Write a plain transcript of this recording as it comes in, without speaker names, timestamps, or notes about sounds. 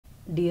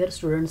Dear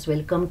students,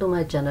 welcome to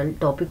my channel.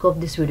 Topic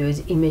of this video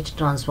is image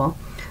transform.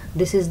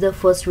 This is the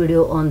first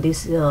video on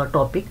this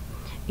topic.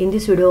 In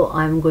this video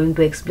I am going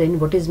to explain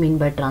what is meant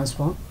by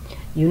transform,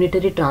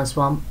 unitary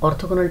transform,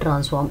 orthogonal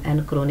transform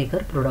and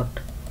Kronecker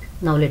product.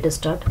 Now let us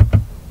start.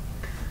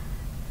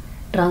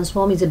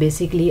 Transform is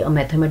basically a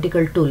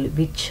mathematical tool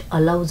which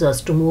allows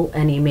us to move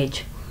an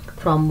image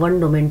from one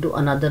domain to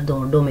another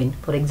domain.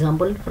 For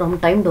example, from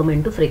time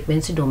domain to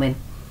frequency domain.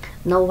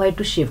 Now why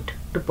to shift?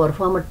 To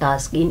perform a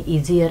task in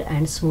easier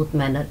and smooth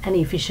manner and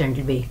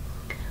efficient way.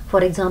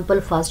 For example,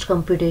 fast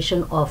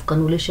computation of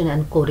convolution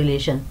and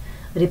correlation,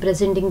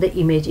 representing the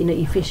image in an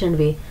efficient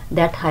way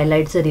that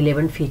highlights the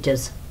relevant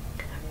features.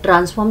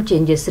 Transform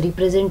changes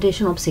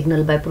representation of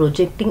signal by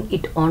projecting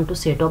it onto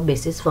set of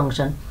basis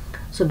function.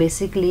 So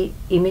basically,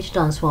 image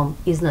transform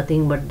is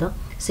nothing but the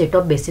set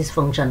of basis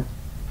function.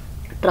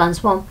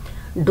 Transform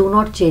do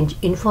not change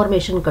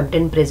information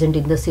content present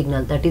in the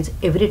signal, that is,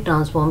 every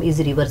transform is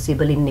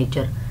reversible in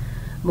nature.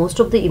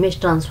 Most of the image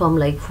transform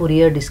like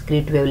Fourier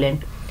discrete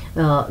wavelength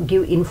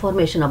give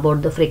information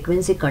about the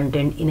frequency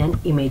content in an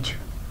image.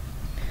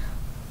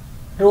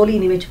 Role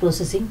in image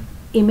processing.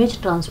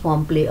 Image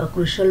transform play a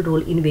crucial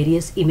role in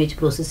various image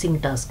processing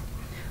tasks.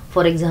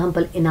 For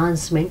example,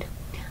 enhancement,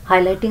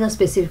 highlighting a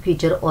specific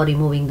feature or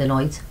removing the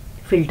noise.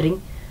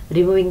 Filtering,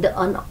 removing the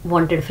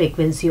unwanted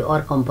frequency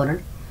or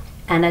component.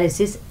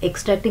 Analysis,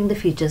 extracting the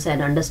features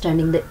and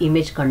understanding the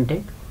image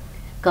content.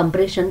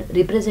 Compression,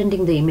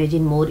 representing the image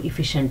in more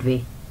efficient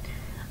way.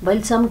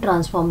 While some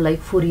transform like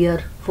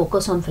Fourier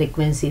focus on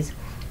frequencies,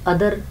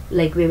 other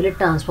like wavelet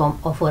transform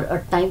offer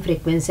a time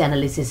frequency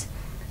analysis,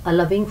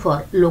 allowing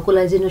for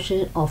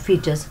localization of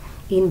features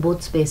in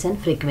both space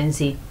and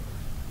frequency.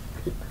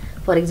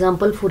 For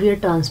example, Fourier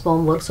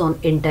transform works on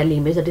entire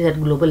image, that is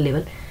at global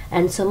level,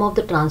 and some of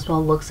the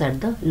transform works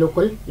at the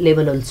local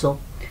level also.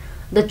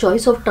 The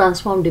choice of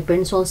transform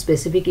depends on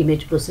specific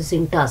image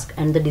processing task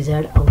and the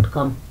desired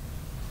outcome.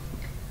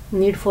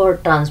 Need for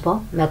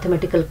transform,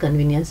 mathematical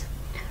convenience.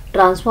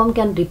 Transform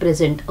can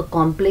represent a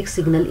complex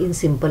signal in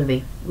simple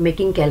way,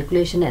 making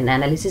calculation and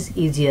analysis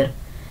easier.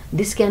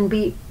 This can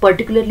be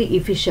particularly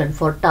efficient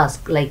for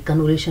tasks like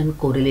convolution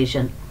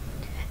correlation.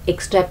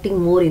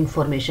 Extracting more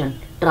information.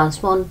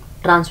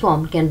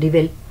 Transform can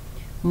reveal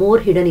more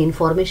hidden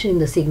information in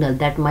the signal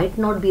that might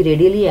not be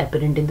readily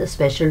apparent in the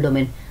spatial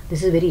domain.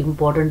 This is a very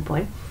important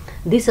point.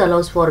 This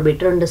allows for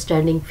better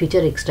understanding,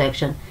 feature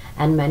extraction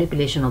and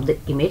manipulation of the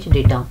image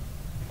data.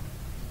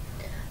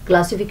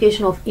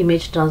 Classification of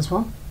image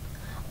transform.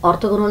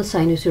 Orthogonal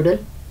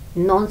sinusoidal,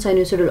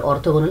 non-sinusoidal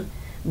orthogonal,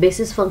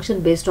 basis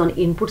function based on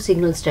input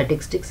signal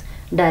statistics,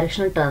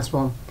 directional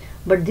transform.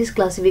 But this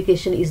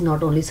classification is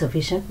not only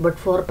sufficient, but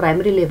for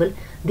primary level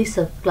this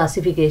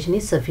classification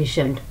is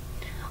sufficient.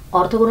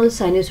 Orthogonal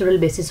sinusoidal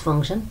basis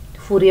function,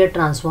 Fourier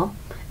transform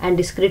and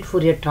discrete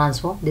Fourier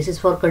transform. This is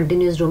for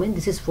continuous domain,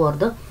 this is for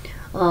the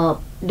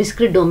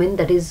discrete domain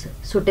that is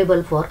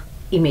suitable for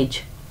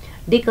image.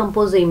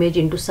 Decompose the image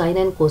into sine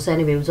and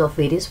cosine waves of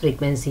various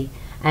frequency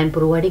and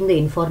providing the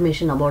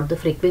information about the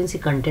frequency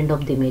content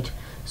of the image.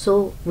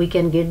 So we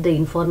can get the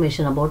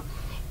information about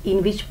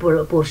in which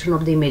portion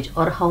of the image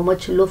or how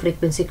much low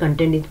frequency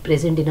content is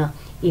present in a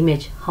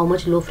image, how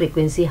much low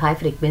frequency, high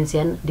frequency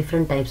and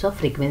different types of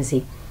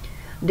frequency.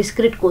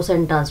 Discrete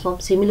cosine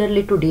transform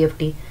similarly to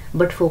DFT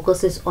but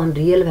focuses on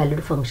real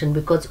valued function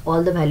because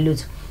all the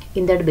values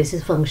in that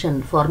basis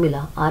function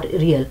formula are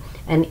real,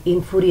 and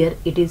in Fourier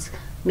it is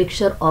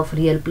mixture of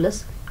real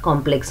plus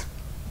complex.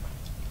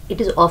 It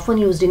is often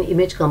used in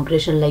image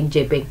compression like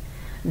JPEG.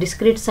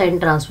 Discrete sine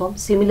transform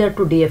similar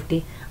to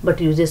DFT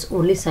but uses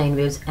only sine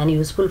waves and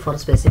useful for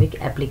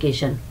specific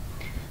application.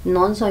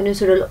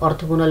 Non-sinusoidal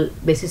orthogonal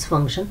basis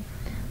function,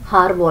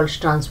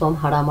 Haar-Walsh transform,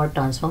 Hadamard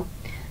transform.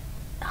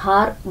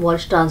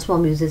 Haar-Walsh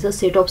transform uses a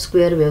set of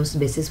square waves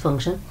basis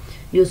function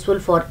useful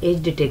for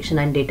edge detection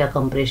and data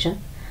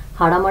compression.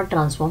 Hadamard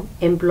transform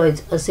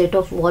employs a set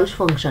of Walsh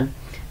function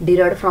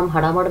derived from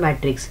Hadamard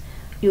matrix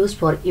used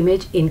for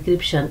image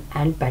encryption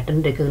and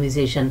pattern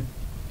recognition.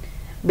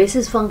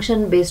 Basis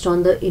function based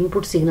on the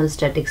input signal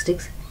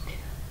statistics,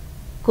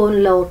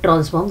 Kohn-Low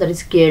transform, that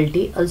is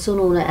KLT, also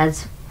known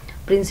as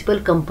principal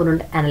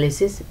component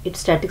analysis. It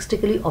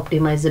statistically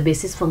optimizes the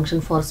basis function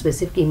for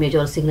specific image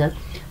or signal,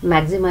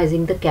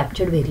 maximizing the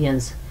captured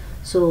variance.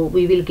 So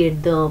we will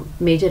get the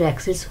major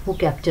axis who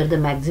capture the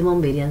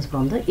maximum variance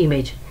from the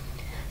image.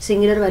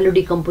 Singular value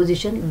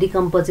decomposition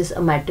decomposes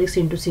a matrix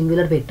into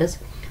singular vectors,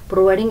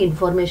 providing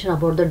information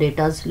about the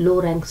data's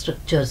low rank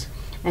structures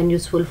and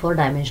useful for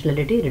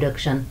dimensionality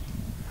reduction.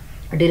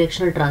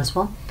 Directional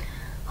transform.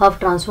 Half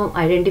transform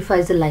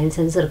identifies the lines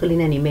and circle in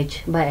an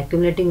image by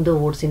accumulating the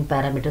votes in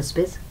parameter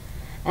space.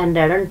 And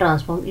radon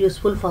transform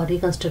useful for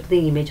reconstructing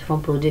the image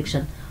from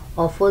projection,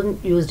 often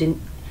used in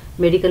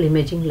medical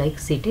imaging like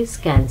CT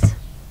scans.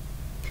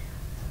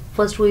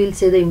 First we will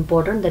say the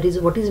important, that is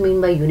what is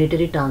meant by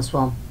unitary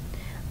transform.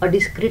 A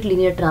discrete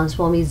linear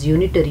transform is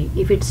unitary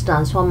if its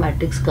transform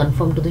matrix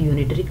conform to the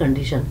unitary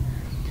condition.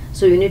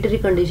 So unitary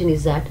condition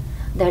is that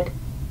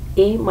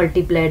A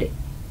multiplied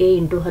A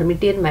into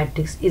Hermitian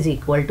matrix is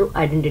equal to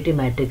identity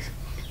matrix.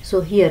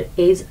 So here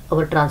A is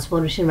our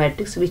transformation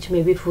matrix, which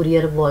may be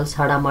Fourier, Walsh,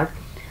 Hadamard,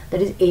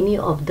 that is any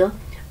of the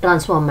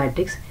transform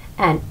matrix,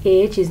 and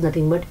AH is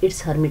nothing but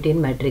its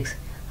Hermitian matrix.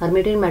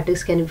 Hermitian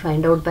matrix can be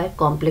found out by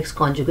complex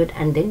conjugate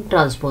and then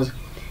transpose.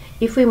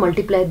 If we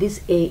multiply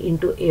this A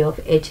into A of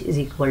H is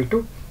equal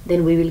to,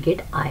 then we will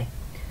get I.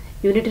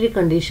 Unitary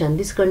condition.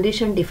 This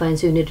condition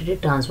defines a unitary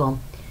transform.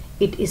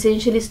 It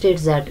essentially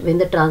states that when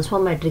the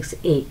transform matrix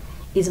A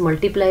is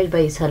multiplied by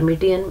its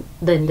Hermitian,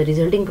 then the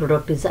resulting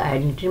product is the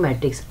identity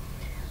matrix.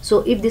 So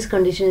if this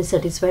condition is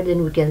satisfied,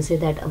 then we can say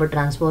that our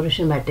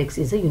transformation matrix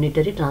is a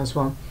unitary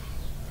transform.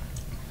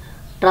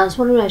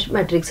 Transformation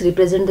matrix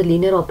represents the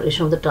linear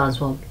operation of the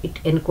transform. It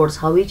encodes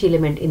how each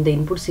element in the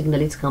input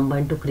signal is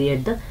combined to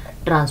create the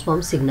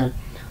transform signal.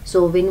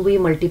 So when we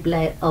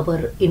multiply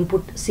our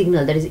input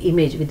signal, that is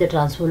image, with the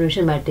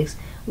transformation matrix,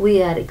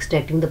 we are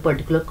extracting the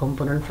particular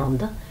component from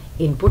the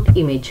input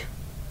image.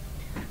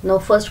 Now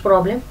first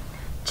problem,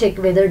 check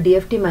whether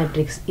DFT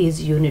matrix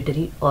is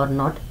unitary or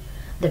not,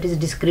 that is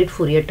discrete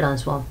Fourier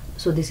transform.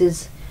 So this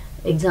is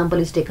example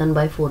is taken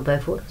by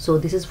 4×4. So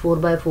this is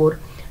 4×4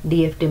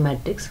 DFT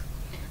matrix.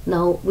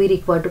 Now we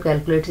require to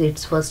calculate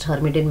its first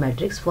Hermitian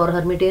matrix. For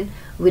Hermitian,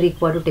 we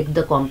require to take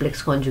the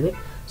complex conjugate.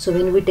 So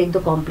when we take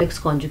the complex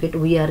conjugate,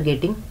 we are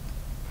getting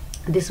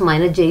this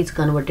minus j is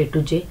converted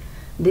to j,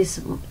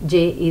 this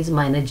j is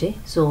minus j,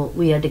 so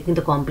we are taking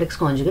the complex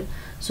conjugate.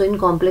 So in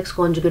complex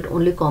conjugate,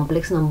 only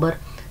complex number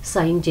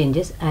sign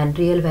changes and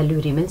real value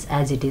remains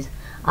as it is.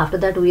 After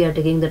that, we are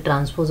taking the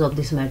transpose of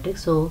this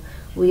matrix, so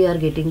we are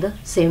getting the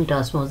same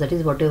transpose, that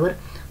is whatever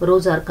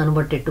rows are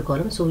converted to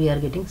columns, so we are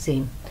getting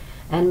same.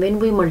 And when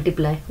we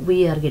multiply,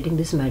 we are getting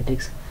this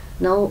matrix.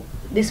 Now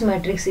this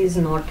matrix is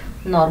not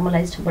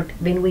normalized, but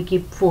when we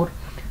keep 4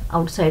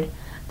 outside,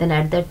 then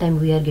at that time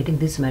we are getting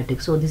this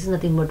matrix. So this is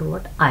nothing but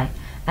what? I.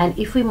 And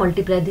if we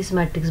multiply this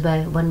matrix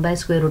by 1 by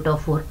square root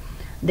of 4,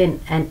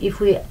 then, and if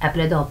we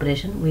apply the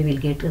operation, we will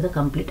get the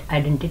complete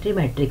identity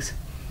matrix.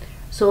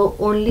 So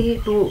only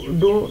to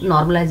do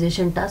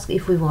normalization task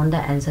if we want the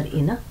answer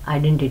in a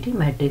identity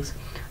matrix.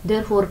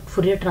 Therefore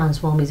Fourier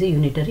transform is a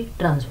unitary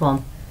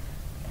transform.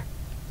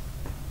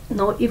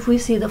 Now if we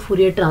see the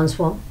Fourier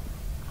transform,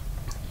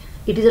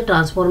 it is a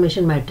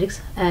transformation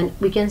matrix, and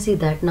we can see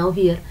that now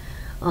here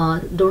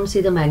don't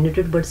see the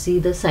magnitude but see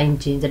the sign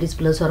change, that is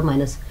plus or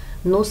minus.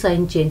 No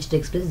sign change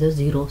takes place, there's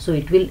 0, so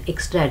it will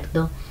extract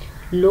the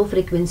low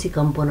frequency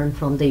component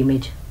from the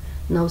image.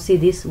 Now see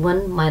this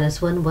 1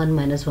 minus 1 1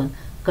 minus 1,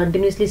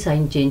 continuously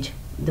sign change,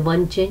 the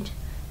one change,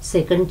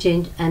 second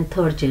change and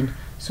third change,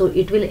 so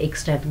it will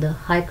extract the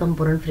high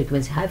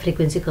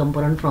frequency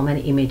component from an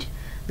image.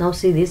 Now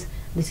see this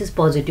is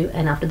positive,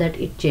 and after that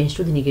it changed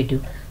to the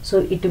negative, so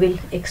it will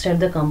extract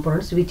the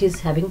components which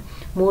is having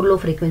more low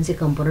frequency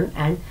component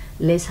and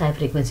less high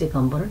frequency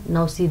component.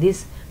 Now see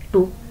this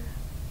 2,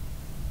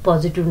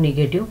 positive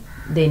negative,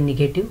 then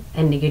negative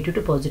and negative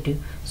to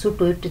positive, so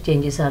 2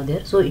 changes are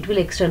there, so it will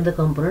extract the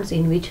components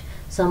in which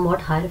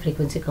somewhat higher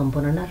frequency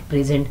component are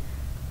present.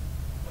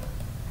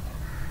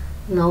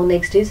 Now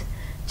next is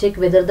check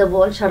whether the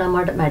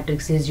Walsh-Hadamard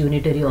matrix is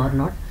unitary or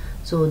not.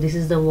 So this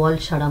is the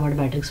Walsh-Hadamard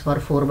matrix for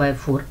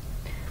 4×4.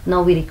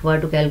 Now we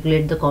require to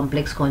calculate the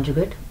complex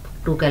conjugate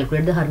to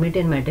calculate the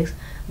Hermitian matrix,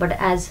 but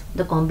as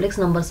the complex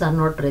numbers are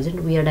not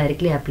present, we are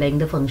directly applying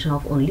the function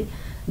of only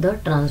the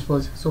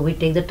transpose. So we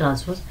take the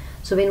transpose.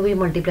 So when we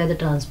multiply the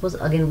transpose,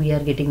 again we are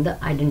getting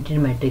the identity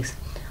matrix.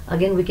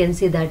 Again we can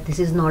see that this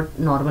is not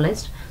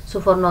normalized, so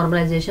for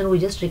normalization we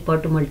just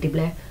require to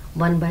multiply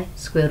 1 by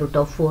square root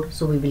of 4,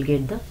 so we will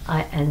get the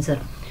I answer.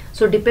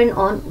 So depend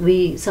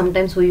on,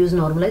 sometimes we use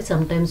normalized,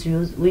 sometimes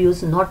we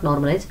use not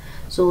normalized,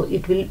 so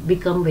it will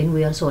become when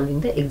we are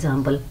solving the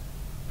example.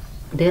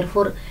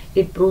 Therefore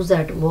it proves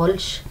that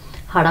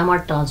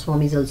Walsh-Hadamard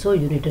transform is also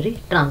unitary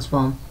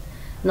transform.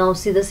 Now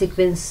see the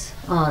sequence,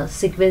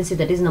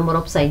 that is number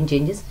of sign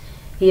changes.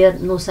 Here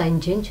no sign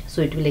change,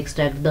 so it will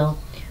extract the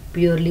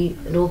purely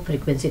low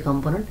frequency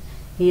component.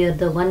 Here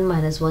the 1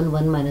 minus 1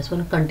 1 minus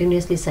 1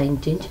 continuously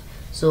sign change,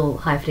 so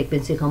high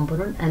frequency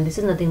component, and this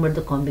is nothing but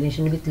the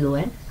combination with low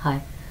and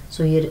high.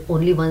 So here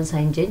only one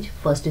sign change,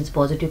 first is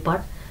positive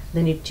part,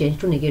 then it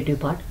changed to negative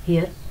part.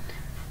 Here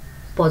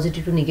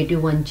positive to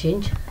negative one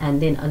change,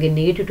 and then again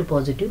negative to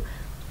positive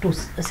to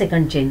a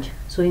second change.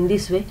 So in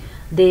this way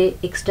they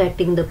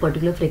extracting the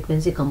particular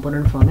frequency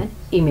component from an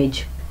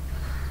image.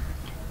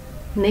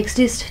 Next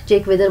is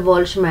check whether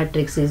Walsh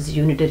matrix is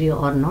unitary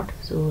or not.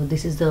 So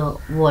this is the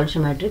Walsh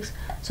matrix.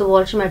 So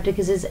Walsh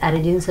matrix is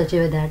arranged in such a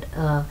way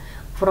that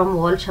from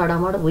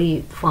Walsh-Hadamard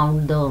we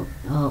found the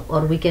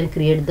or we can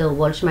create the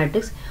Walsh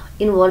matrix.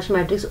 In Walsh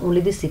matrix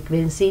only the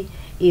sequency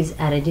is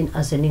arranged in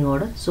ascending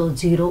order, so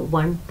 0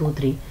 1 2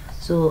 3.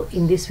 So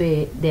in this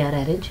way they are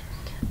arranged.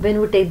 When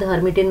we take the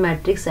Hermitian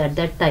matrix, at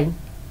that time,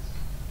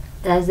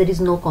 as there is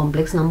no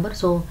complex number,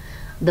 so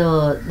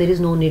there is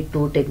no need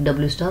to take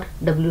W star.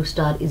 W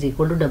star is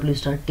equal to W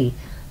star T.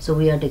 So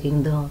we are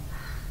taking the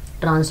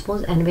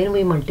transpose, and when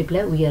we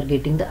multiply we are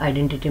getting the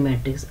identity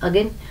matrix.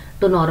 Again,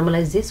 to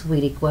normalize this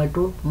we require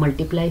to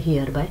multiply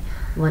here by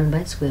 1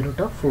 by square root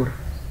of 4.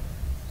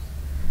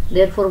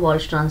 Therefore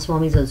Walsh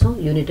transform is also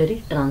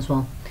unitary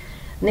transform.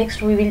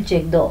 Next we will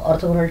check the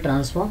orthogonal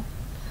transform.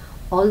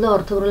 All the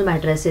orthogonal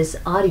matrices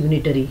are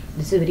unitary.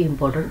 This is very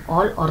important.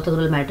 All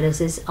orthogonal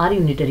matrices are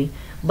unitary,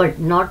 but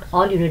not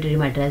all unitary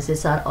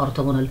matrices are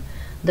orthogonal.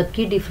 The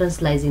key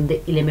difference lies in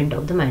the element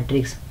of the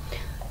matrix.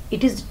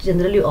 It is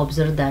generally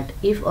observed that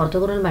if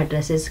orthogonal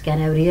matrices can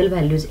have real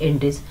values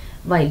entries,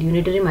 while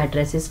unitary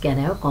matrices can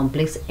have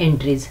complex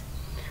entries.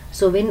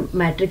 So when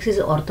matrix is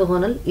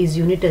orthogonal, is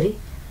unitary,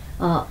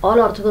 all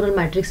orthogonal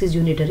matrix is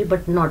unitary,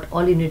 but not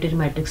all unitary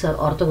matrix are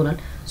orthogonal.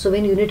 So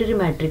when unitary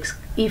matrix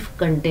if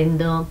contain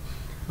the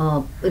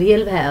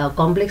real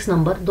complex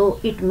number, though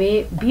it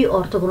may be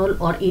orthogonal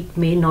or it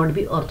may not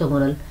be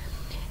orthogonal.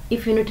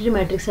 If unitary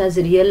matrix has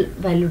real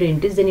valued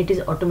entries, then it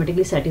is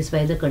automatically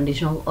satisfies the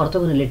condition of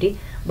orthogonality.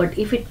 But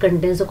if it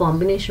contains a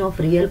combination of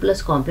real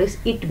plus complex,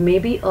 it may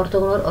be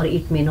orthogonal or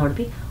it may not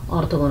be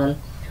orthogonal.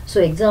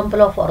 So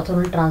example of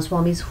orthogonal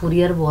transform is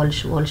Fourier,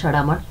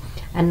 Walsh-Hadamard,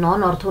 and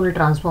non-orthogonal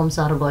transforms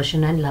are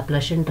Gaussian and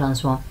Laplacian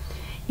transform.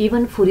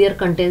 Even Fourier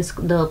contains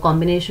the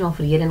combination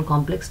of real and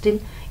complex, still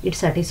it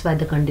satisfies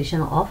the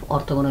condition of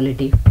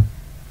orthogonality.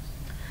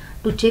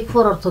 To check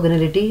for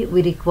orthogonality,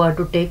 we require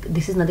to take,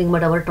 this is nothing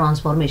but our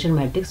transformation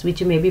matrix,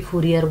 which may be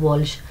Fourier,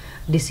 Walsh,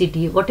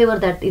 DCT, whatever,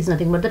 that is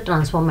nothing but the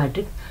transform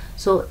matrix.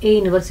 So A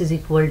inverse is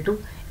equal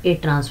to A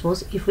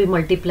transpose. If we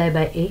multiply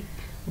by A,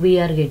 we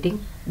are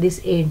getting this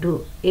A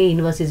into A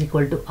inverse is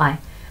equal to I,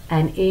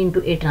 and A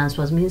into A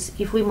transpose means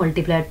if we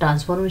multiply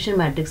transformation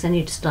matrix and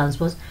its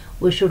transpose,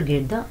 we should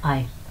get the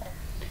I.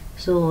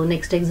 So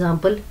next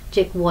example,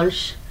 check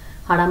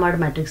Walsh-Hadamard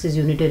matrix is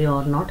unitary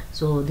or not.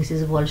 So this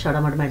is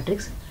Walsh-Hadamard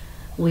matrix.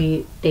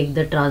 We take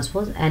the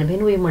transpose, and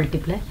when we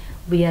multiply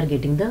we are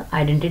getting the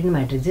identity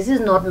matrix. This is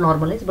not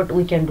normalized, but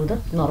we can do the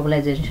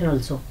normalization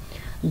also.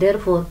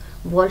 Therefore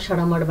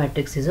Walsh-Hadamard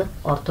matrix is a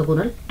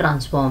orthogonal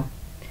transform.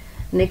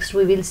 Next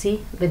we will see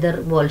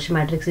whether Walsh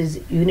matrix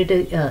is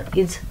unitary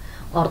is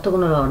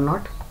orthogonal or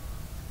not.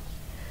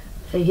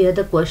 Here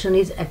the question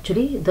is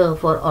actually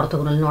for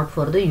orthogonal, not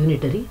for the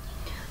unitary.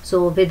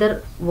 So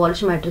whether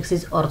Walsh matrix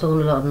is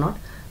orthogonal or not.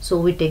 So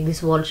we take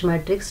this Walsh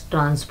matrix,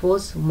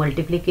 transpose,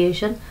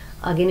 multiplication,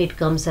 again it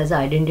comes as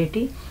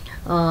identity.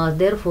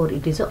 Therefore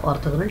it is a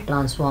orthogonal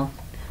transform.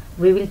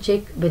 We will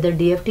check whether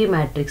DFT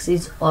matrix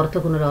is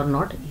orthogonal or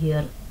not.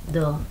 Here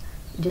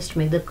just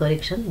make the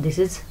correction. This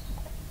is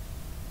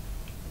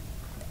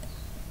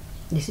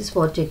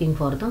for checking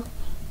for the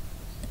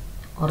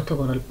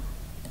orthogonal.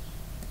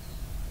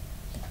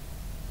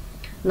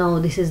 Now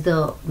this is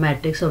the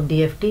matrix of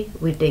DFT.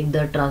 We take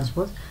the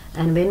transpose,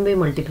 and when we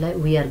multiply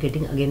we are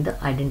getting again the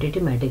identity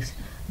matrix.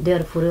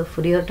 Therefore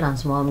Fourier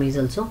transform is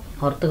also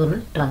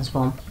orthogonal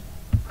transform.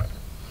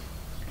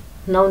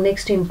 Now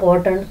next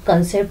important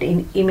concept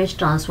in image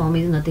transform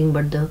is nothing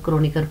but the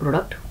Kronecker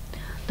product.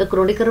 The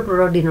Kronecker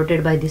product,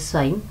 denoted by this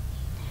sign,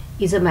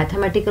 is a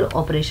mathematical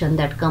operation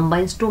that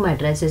combines two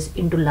matrices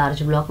into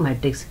large block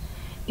matrix.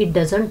 It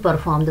doesn't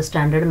perform the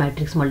standard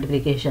matrix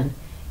multiplication.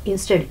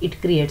 Instead,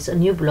 it creates a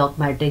new block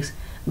matrix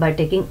by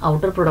taking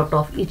outer product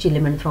of each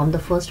element from the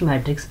first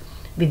matrix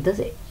with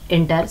the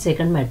entire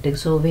second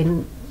matrix. So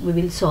when we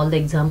will solve the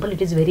example,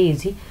 it is very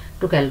easy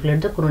to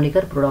calculate the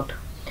Kronecker product.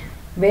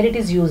 Where it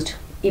is used: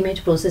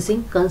 image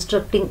processing,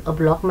 constructing a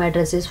block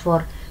matrices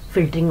for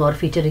filtering or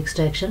feature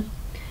extraction.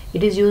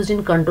 It is used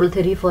in control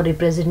theory for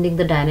representing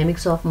the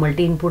dynamics of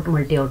multi-input,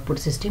 multi-output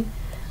system.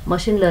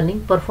 Machine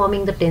learning,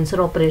 performing the tensor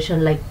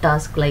operation like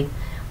task like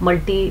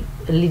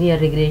multi-linear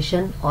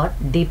regression or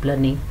deep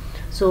learning.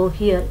 So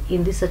here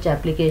in this such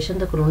application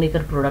the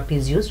Kronecker product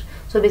is used.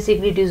 So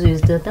basically it is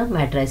used the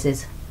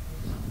matrices.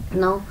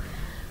 Now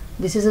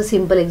this is a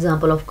simple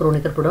example of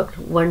Kronecker product.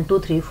 1 2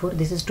 3 4.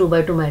 This is 2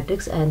 by 2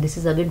 matrix, and this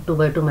is again 2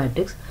 by 2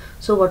 matrix.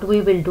 So what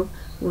we will do,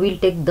 we will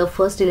take the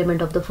first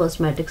element of the first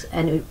matrix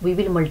and we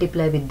will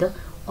multiply with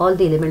all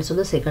the elements of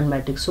the second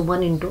matrix. So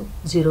 1 into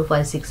 0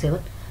 5 6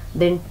 7,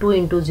 then 2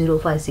 into 0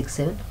 5 6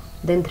 7,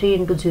 then 3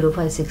 into 0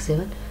 5 6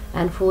 7,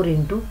 and 4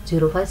 into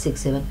 0 5 6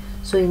 7.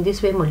 So in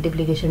this way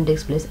multiplication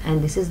takes place,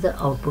 and this is the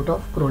output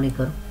of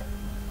Kronecker.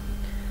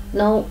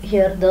 Now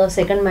here the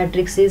second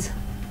matrix is,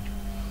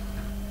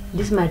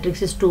 this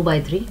matrix is 2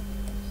 by 3,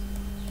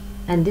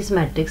 and this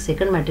matrix,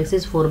 second matrix,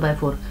 is 4 by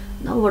 4.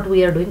 Now what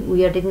we are doing,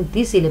 we are taking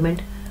this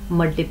element,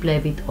 multiply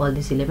with all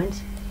these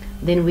elements,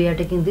 then we are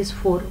taking this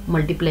 4,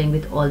 multiplying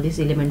with all these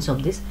elements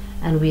of this,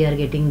 and we are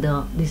getting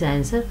this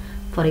answer.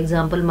 For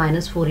example,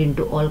 minus 4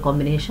 into all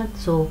combination,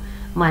 so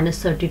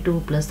minus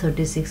 32 plus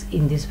 36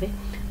 in this way.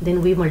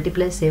 Then we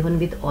multiply 7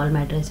 with all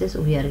matrices,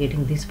 we are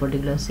getting this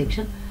particular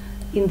section.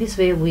 In this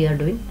way we are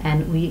doing,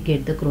 and we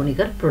get the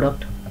Kronecker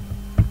product.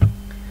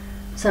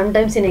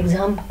 Sometimes in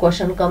exam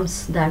question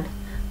comes that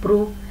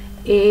prove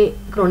A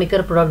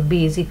Kronecker product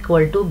B is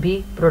equal to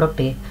B product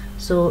A.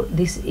 So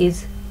this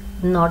is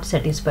not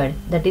satisfied,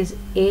 that is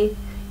A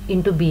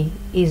into B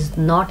is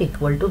not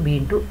equal to B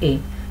into A.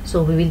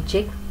 So we will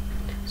check.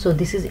 So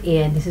this is A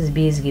and this is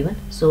B is given.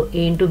 So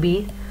A into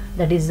B,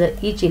 that is the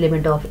each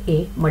element of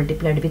A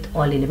multiplied with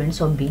all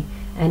elements of B,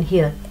 and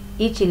here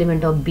each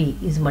element of B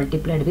is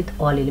multiplied with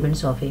all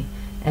elements of A.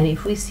 And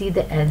if we see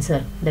the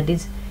answer, that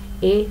is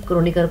A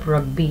Kronecker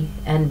product B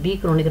and B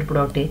Kronecker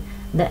product A,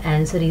 the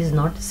answer is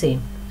not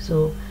same.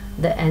 So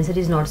the answer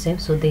is not same,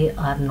 so they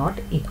are not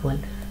equal.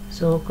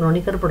 So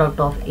Kronecker product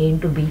of A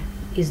into B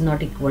is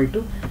not equal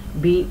to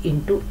B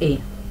into A.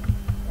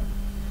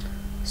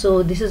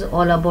 So this is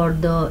all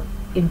about the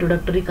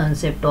introductory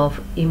concept of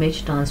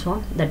image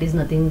transform. That is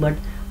nothing but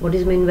what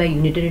is meant by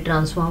unitary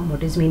transform,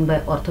 what is meant by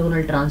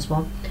orthogonal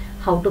transform,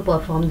 how to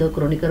perform the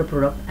Kronecker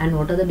product, and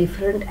what are the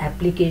different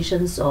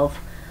applications of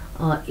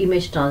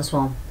image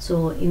transform.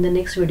 So in the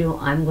next video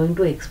I am going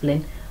to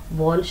explain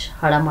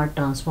Walsh-Hadamard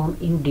transform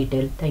in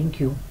detail. Thank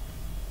you.